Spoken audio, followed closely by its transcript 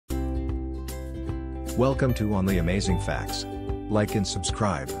Welcome to Only Amazing Facts. Like and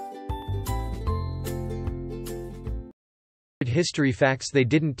subscribe. History facts they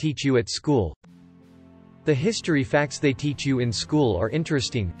didn't teach you at school. The history facts they teach you in school are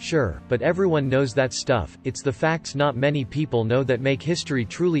interesting, sure, but everyone knows that stuff. It's the facts not many people know that make history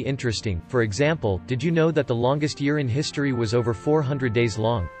truly interesting. For example, did you know that the longest year in history was over 400 days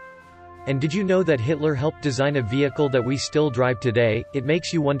long? And did you know that Hitler helped design a vehicle that we still drive today? It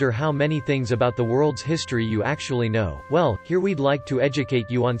makes you wonder how many things about the world's history you actually know. Well, here we'd like to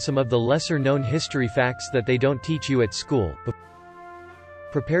educate you on some of the lesser-known history facts that they don't teach you at school.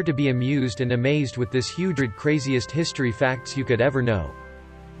 Prepare to be amused and amazed with this huge, craziest history facts you could ever know.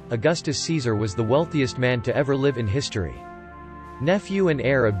 Augustus Caesar was the wealthiest man to ever live in history. Nephew and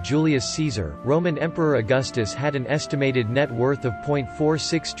heir of Julius Caesar, Roman Emperor Augustus had an estimated net worth of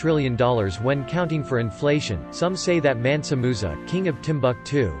 $0.46 trillion when counting for inflation. Some say that Mansa Musa, king of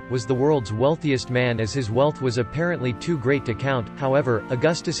Timbuktu, was the world's wealthiest man as his wealth was apparently too great to count. However,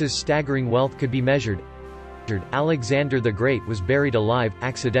 Augustus's staggering wealth could be measured. Alexander the Great was buried alive,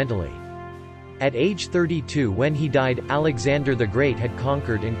 accidentally. At age 32 when he died, Alexander the Great had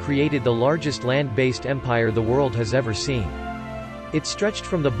conquered and created the largest land-based empire the world has ever seen. It stretched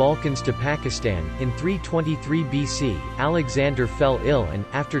from the Balkans to Pakistan. In 323 BC, Alexander fell ill and,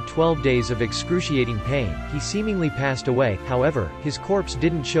 after 12 days of excruciating pain, he seemingly passed away. However, his corpse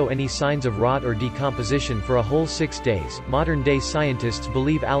didn't show any signs of rot or decomposition for a whole 6 days. Modern-day scientists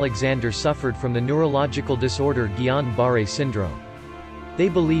believe Alexander suffered from the neurological disorder Guillain-Barré syndrome. They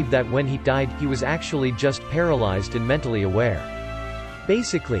believe that when he died, he was actually just paralyzed and mentally aware.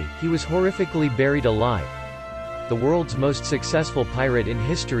 Basically, he was horrifically buried alive. The world's most successful pirate in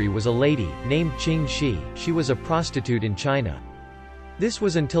history was a lady, named Qing Shi. She was a prostitute in China. This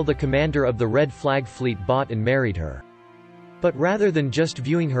was until the commander of the Red Flag Fleet bought and married her. But rather than just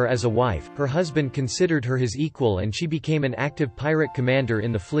viewing her as a wife, her husband considered her his equal and she became an active pirate commander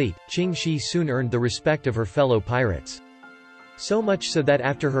in the fleet. Qing Shi soon earned the respect of her fellow pirates. So much so that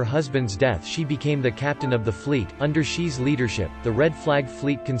after her husband's death she became the captain of the fleet. Under Shi's leadership, the Red Flag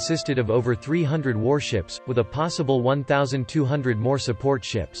Fleet consisted of over 300 warships, with a possible 1,200 more support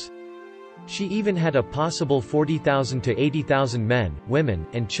ships. She even had a possible 40,000 to 80,000 men, women,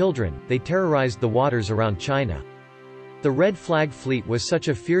 and children. They terrorized the waters around China. The Red Flag Fleet was such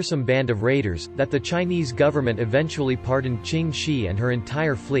a fearsome band of raiders, that the Chinese government eventually pardoned Qing Shi and her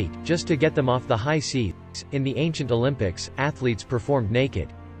entire fleet, just to get them off the high seas. In the ancient Olympics, athletes performed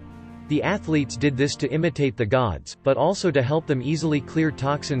naked. The athletes did this to imitate the gods, but also to help them easily clear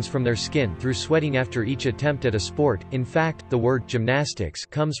toxins from their skin through sweating after each attempt at a sport. In fact, the word gymnastics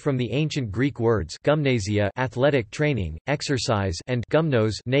comes from the ancient Greek words gymnasia, athletic training, exercise, and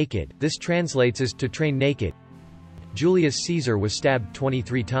gymnos, naked. This translates as to train naked. Julius Caesar was stabbed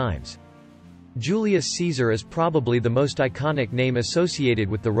 23 times. Julius Caesar is probably the most iconic name associated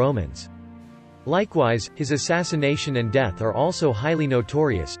with the Romans. Likewise, his assassination and death are also highly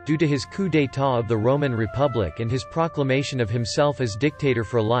notorious, due to his coup d'état of the Roman Republic and his proclamation of himself as dictator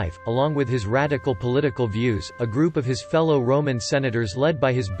for life. Along with his radical political views, a group of his fellow Roman senators led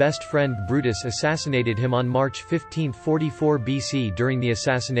by his best friend Brutus assassinated him on March 15, 44 BC. During the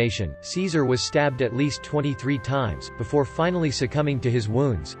assassination, Caesar was stabbed at least 23 times. Before finally succumbing to his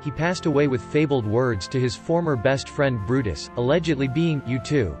wounds, he passed away with fabled words to his former best friend Brutus, allegedly being, "You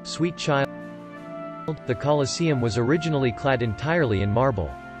too, sweet child." The Colosseum was originally clad entirely in marble.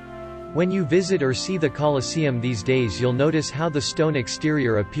 When you visit or see the Colosseum these days, you'll notice how the stone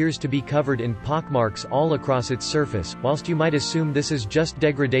exterior appears to be covered in pockmarks all across its surface. Whilst you might assume this is just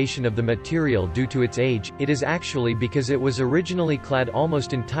degradation of the material due to its age, it is actually because it was originally clad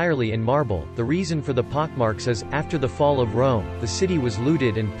almost entirely in marble. The reason for the pockmarks is, after the fall of Rome, the city was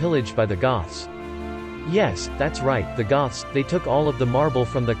looted and pillaged by the Goths. Yes, that's right, the Goths. They took all of the marble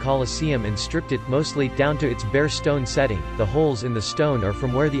from the Colosseum and stripped it, mostly, down to its bare stone setting. The holes in the stone are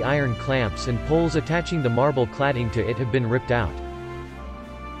from where the iron clamps and poles attaching the marble cladding to it have been ripped out.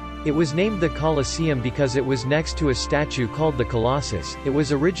 It was named the Colosseum because it was next to a statue called the Colossus. It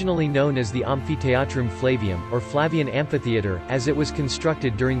was originally known as the Amphitheatrum Flavium, or Flavian Amphitheater, as it was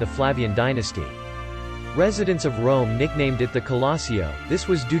constructed during the Flavian dynasty. Residents of Rome nicknamed it the Colosseo. This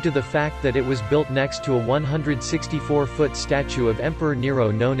was due to the fact that it was built next to a 164-foot statue of Emperor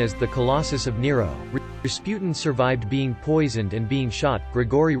Nero known as the Colossus of Nero. Rasputin survived being poisoned and being shot.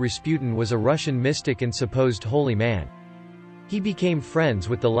 Grigory Rasputin was a Russian mystic and supposed holy man. He became friends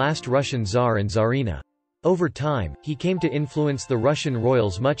with the last Russian Tsar and Tsarina. Over time, he came to influence the Russian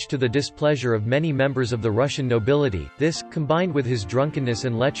royals much to the displeasure of many members of the Russian nobility. This, combined with his drunkenness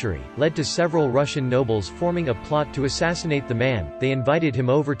and lechery, led to several Russian nobles forming a plot to assassinate the man. They invited him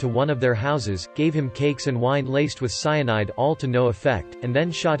over to one of their houses, gave him cakes and wine laced with cyanide, all to no effect, and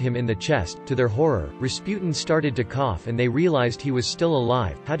then shot him in the chest. To their horror, Rasputin started to cough and they realized he was still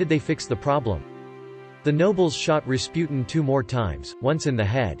alive. How did they fix the problem? The nobles shot Rasputin 2 more times, once in the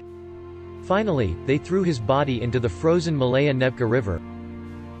head. Finally, they threw his body into the frozen Malaya Nebka River.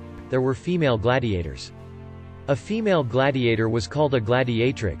 There were female gladiators. A female gladiator was called a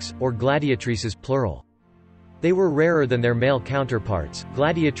gladiatrix, or gladiatrices plural. They were rarer than their male counterparts.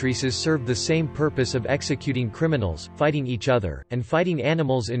 Gladiatrices served the same purpose of executing criminals, fighting each other, and fighting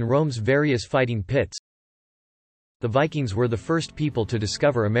animals in Rome's various fighting pits. The Vikings were the first people to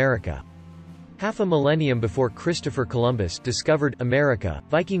discover America. Half a millennium before Christopher Columbus discovered America,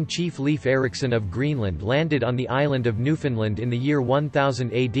 Viking chief Leif Erikson of Greenland landed on the island of Newfoundland in the year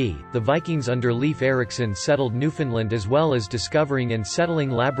 1000 AD. The Vikings under Leif Erikson settled Newfoundland as well as discovering and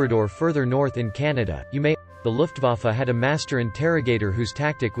settling Labrador further north in Canada. The Luftwaffe had a master interrogator whose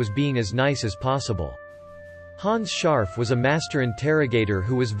tactic was being as nice as possible. Hans Scharf was a master interrogator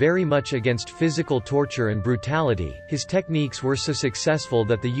who was very much against physical torture and brutality. His techniques were so successful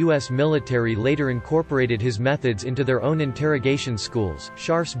that the U.S. military later incorporated his methods into their own interrogation schools.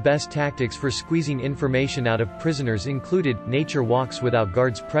 Scharf's best tactics for squeezing information out of prisoners included nature walks without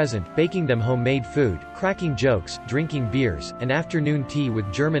guards present, baking them homemade food, cracking jokes, drinking beers, and afternoon tea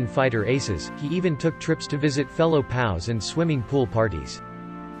with German fighter aces. He even took trips to visit fellow POWs and swimming pool parties.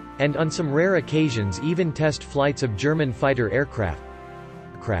 And on some rare occasions even test flights of German fighter aircraft.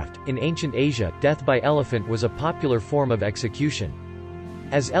 In ancient Asia, death by elephant was a popular form of execution.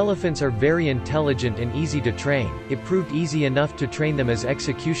 As elephants are very intelligent and easy to train, it proved easy enough to train them as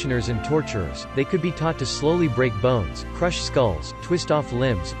executioners and torturers. They could be taught to slowly break bones, crush skulls, twist off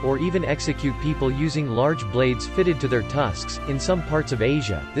limbs, or even execute people using large blades fitted to their tusks. In some parts of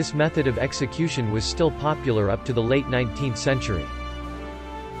Asia, this method of execution was still popular up to the late 19th century.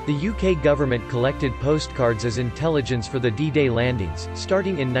 The UK government collected postcards as intelligence for the D-Day landings.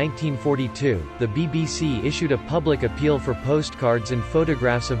 Starting in 1942, the BBC issued a public appeal for postcards and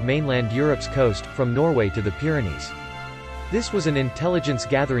photographs of mainland Europe's coast, from Norway to the Pyrenees. This was an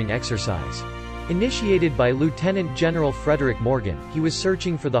intelligence-gathering exercise. Initiated by Lieutenant General Frederick Morgan, he was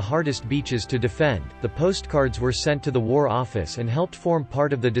searching for the hardest beaches to defend. The postcards were sent to the War Office and helped form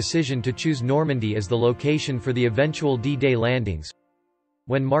part of the decision to choose Normandy as the location for the eventual D-Day landings.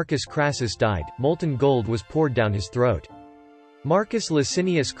 When Marcus Crassus died, molten gold was poured down his throat. Marcus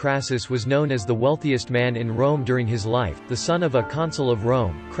Licinius Crassus was known as the wealthiest man in Rome during his life. The son of a consul of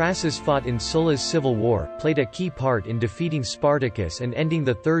Rome, Crassus fought in Sulla's civil war, played a key part in defeating Spartacus and ending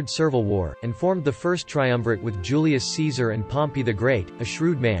the Third Servile War, and formed the first triumvirate with Julius Caesar and Pompey the Great, a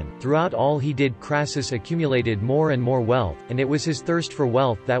shrewd man. Throughout all he did, Crassus accumulated more and more wealth, and it was his thirst for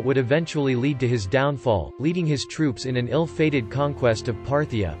wealth that would eventually lead to his downfall, leading his troops in an ill-fated conquest of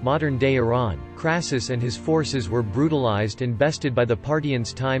Parthia, modern-day Iran. Crassus and his forces were brutalized and bested by the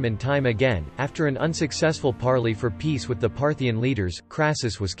Parthians time and time again. After an unsuccessful parley for peace with the Parthian leaders,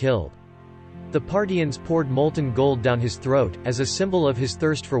 Crassus was killed. The Parthians poured molten gold down his throat, as a symbol of his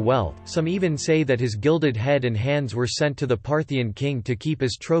thirst for wealth. Some even say that his gilded head and hands were sent to the Parthian king to keep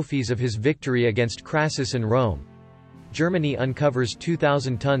as trophies of his victory against Crassus and Rome. Germany uncovers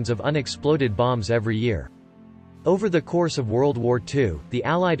 2,000 tons of unexploded bombs every year. Over the course of World War II, the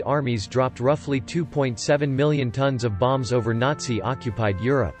Allied armies dropped roughly 2.7 million tons of bombs over Nazi-occupied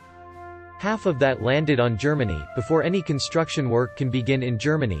Europe. Half of that landed on Germany. Before any construction work can begin in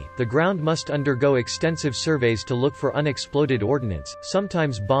Germany, the ground must undergo extensive surveys to look for unexploded ordnance.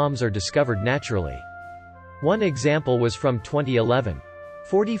 Sometimes bombs are discovered naturally. One example was from 2011.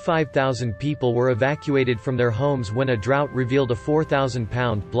 45,000 people were evacuated from their homes when a drought revealed a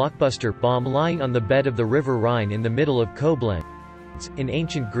 4,000-pound blockbuster bomb lying on the bed of the River Rhine in the middle of Koblenz. In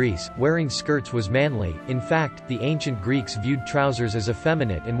ancient Greece, wearing skirts was manly. In fact, the ancient Greeks viewed trousers as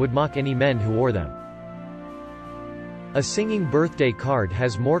effeminate and would mock any men who wore them. A singing birthday card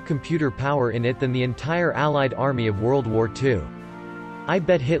has more computer power in it than the entire Allied army of World War II. I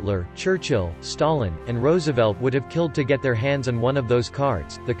bet Hitler, Churchill, Stalin, and Roosevelt would have killed to get their hands on one of those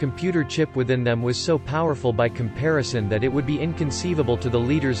cards. The computer chip within them was so powerful by comparison that it would be inconceivable to the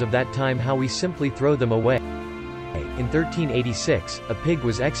leaders of that time how we simply throw them away. In 1386, a pig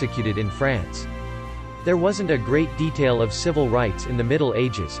was executed in France. There wasn't a great detail of civil rights in the Middle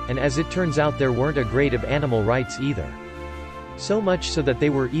Ages, and as it turns out there weren't a great of animal rights either. So much so that they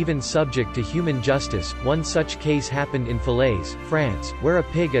were even subject to human justice. One such case happened in Falaise, France, where a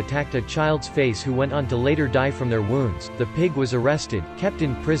pig attacked a child's face who went on to later die from their wounds. The pig was arrested, kept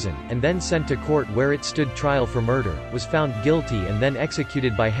in prison, and then sent to court where it stood trial for murder, was found guilty and then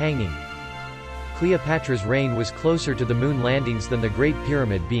executed by hanging. Cleopatra's reign was closer to the moon landings than the Great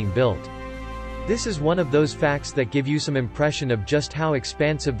Pyramid being built. This is one of those facts that give you some impression of just how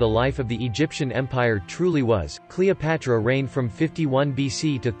expansive the life of the Egyptian Empire truly was. Cleopatra reigned from 51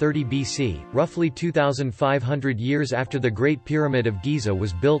 BC to 30 BC, roughly 2,500 years after the Great Pyramid of Giza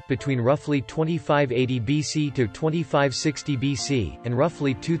was built, between roughly 2580 BC to 2560 BC, and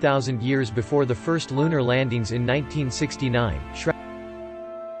roughly 2,000 years before the first lunar landings in 1969.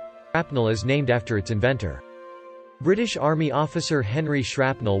 Shrapnel is named after its inventor. British Army officer Henry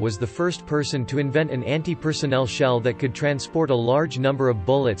Shrapnel was the first person to invent an anti-personnel shell that could transport a large number of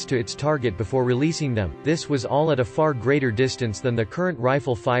bullets to its target before releasing them. This was all at a far greater distance than the current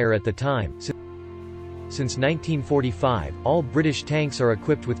rifle fire at the time. Since 1945, all British tanks are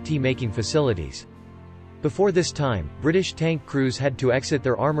equipped with tea-making facilities. Before this time, British tank crews had to exit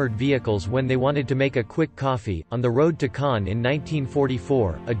their armored vehicles when they wanted to make a quick coffee. On the road to Caen in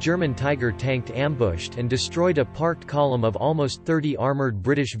 1944, a German Tiger tank ambushed and destroyed a parked column of almost 30 armored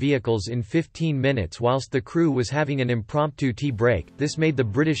British vehicles in 15 minutes whilst the crew was having an impromptu tea break. This made the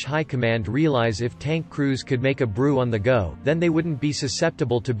British High Command realize if tank crews could make a brew on the go, then they wouldn't be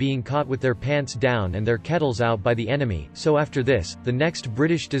susceptible to being caught with their pants down and their kettles out by the enemy. So after this, the next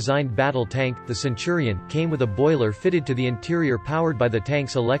British-designed battle tank, the Centurion, came with a boiler fitted to the interior powered by the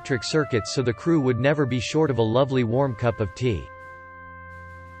tank's electric circuits so the crew would never be short of a lovely warm cup of tea.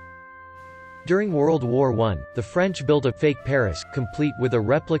 During World War I, the French built a fake Paris, complete with a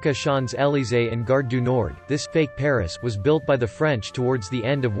replica Champs-Élysées and Gare du Nord. This fake Paris was built by the French towards the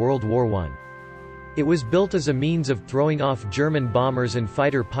end of World War I. It was built as a means of throwing off German bombers and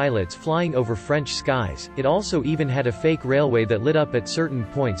fighter pilots flying over French skies. It also even had a fake railway that lit up at certain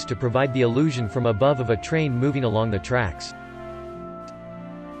points to provide the illusion from above of a train moving along the tracks.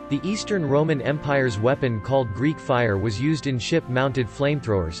 The Eastern Roman Empire's weapon called Greek fire was used in ship-mounted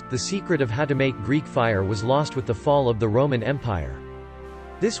flamethrowers. The secret of how to make Greek fire was lost with the fall of the Roman Empire.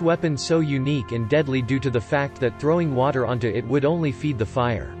 This weapon so unique and deadly due to the fact that throwing water onto it would only feed the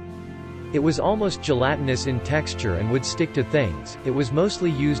fire. It was almost gelatinous in texture and would stick to things. It was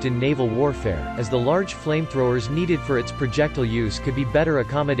mostly used in naval warfare, as the large flamethrowers needed for its projectile use could be better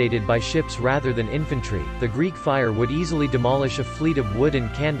accommodated by ships rather than infantry. The Greek fire would easily demolish a fleet of wood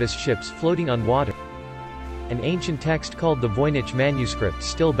and canvas ships floating on water. An ancient text called the Voynich manuscript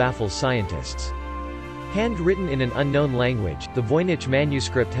still baffles scientists. Handwritten in an unknown language, the Voynich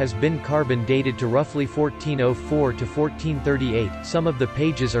manuscript has been carbon dated to roughly 1404 to 1438. Some of the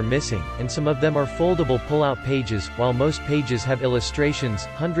pages are missing, and some of them are foldable pull-out pages. While most pages have illustrations,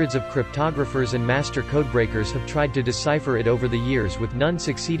 hundreds of cryptographers and master codebreakers have tried to decipher it over the years with none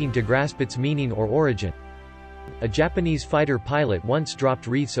succeeding to grasp its meaning or origin. A Japanese fighter pilot once dropped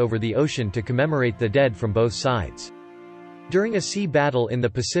wreaths over the ocean to commemorate the dead from both sides. During a sea battle in the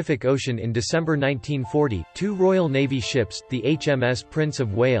Pacific Ocean in December 1940, two Royal Navy ships, the HMS Prince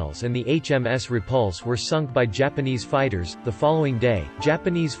of Wales and the HMS Repulse, were sunk by Japanese fighters. The following day,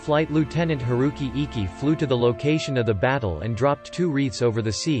 Japanese Flight Lieutenant Haruki Iki flew to the location of the battle and dropped two wreaths over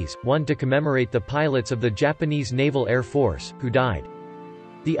the seas, one to commemorate the pilots of the Japanese Naval Air Force, who died.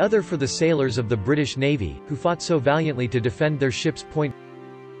 The other for the sailors of the British Navy, who fought so valiantly to defend their ships.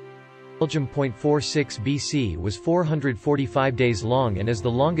 Belgium. 46 BC was 445 days long and is the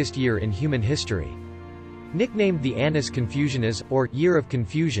longest year in human history. Nicknamed the Annus Confusionis, or Year of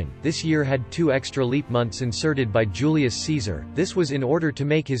Confusion, this year had 2 extra leap months inserted by Julius Caesar. This was in order to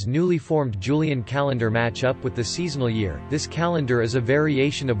make his newly formed Julian calendar match up with the seasonal year. This calendar is a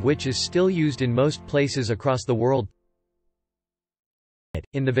variation of which is still used in most places across the world.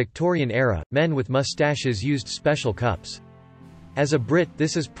 In the Victorian era, men with mustaches used special cups. As a Brit,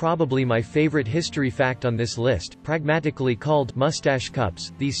 this is probably my favorite history fact on this list. Pragmatically called mustache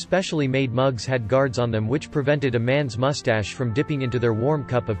cups, these specially made mugs had guards on them which prevented a man's mustache from dipping into their warm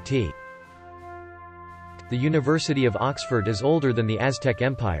cup of tea. The University of Oxford is older than the Aztec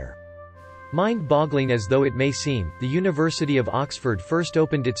Empire. Mind-boggling as though it may seem, the University of Oxford first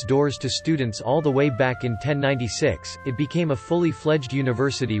opened its doors to students all the way back in 1096. It became a fully fledged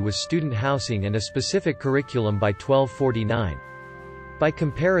university with student housing and a specific curriculum by 1249. By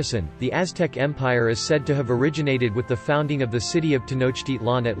comparison, the Aztec Empire is said to have originated with the founding of the city of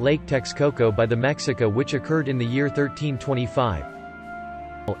Tenochtitlan at Lake Texcoco by the Mexica, which occurred in the year 1325.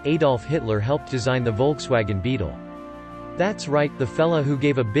 Adolf Hitler helped design the Volkswagen Beetle. That's right, the fella who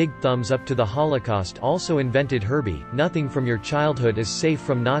gave a big thumbs up to the Holocaust also invented Herbie. Nothing from your childhood is safe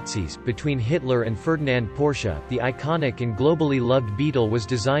from Nazis. Between Hitler and Ferdinand Porsche, the iconic and globally loved Beetle was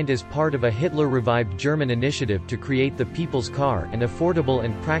designed as part of a Hitler-revived German initiative to create the people's car, an affordable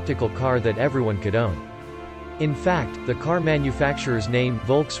and practical car that everyone could own. In fact, the car manufacturer's name,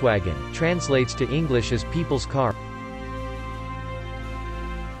 Volkswagen, translates to English as people's car.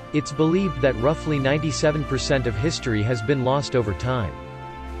 It's believed that roughly 97% of history has been lost over time.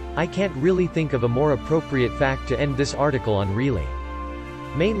 I can't really think of a more appropriate fact to end this article on, really.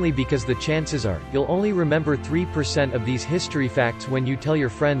 Mainly because the chances are, you'll only remember 3% of these history facts when you tell your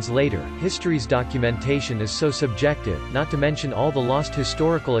friends later. History's documentation is so subjective, not to mention all the lost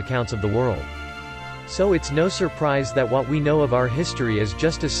historical accounts of the world. So it's no surprise that what we know of our history is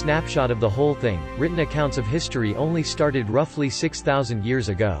just a snapshot of the whole thing. Written accounts of history only started roughly 6,000 years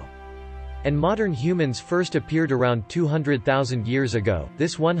ago. And modern humans first appeared around 200,000 years ago.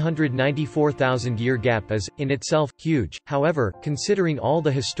 This 194,000-year gap is, in itself, huge. However, considering all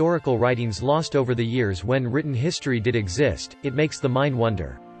the historical writings lost over the years when written history did exist, it makes the mind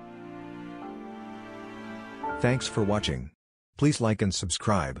wonder. Thanks for watching. Please like and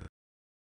subscribe.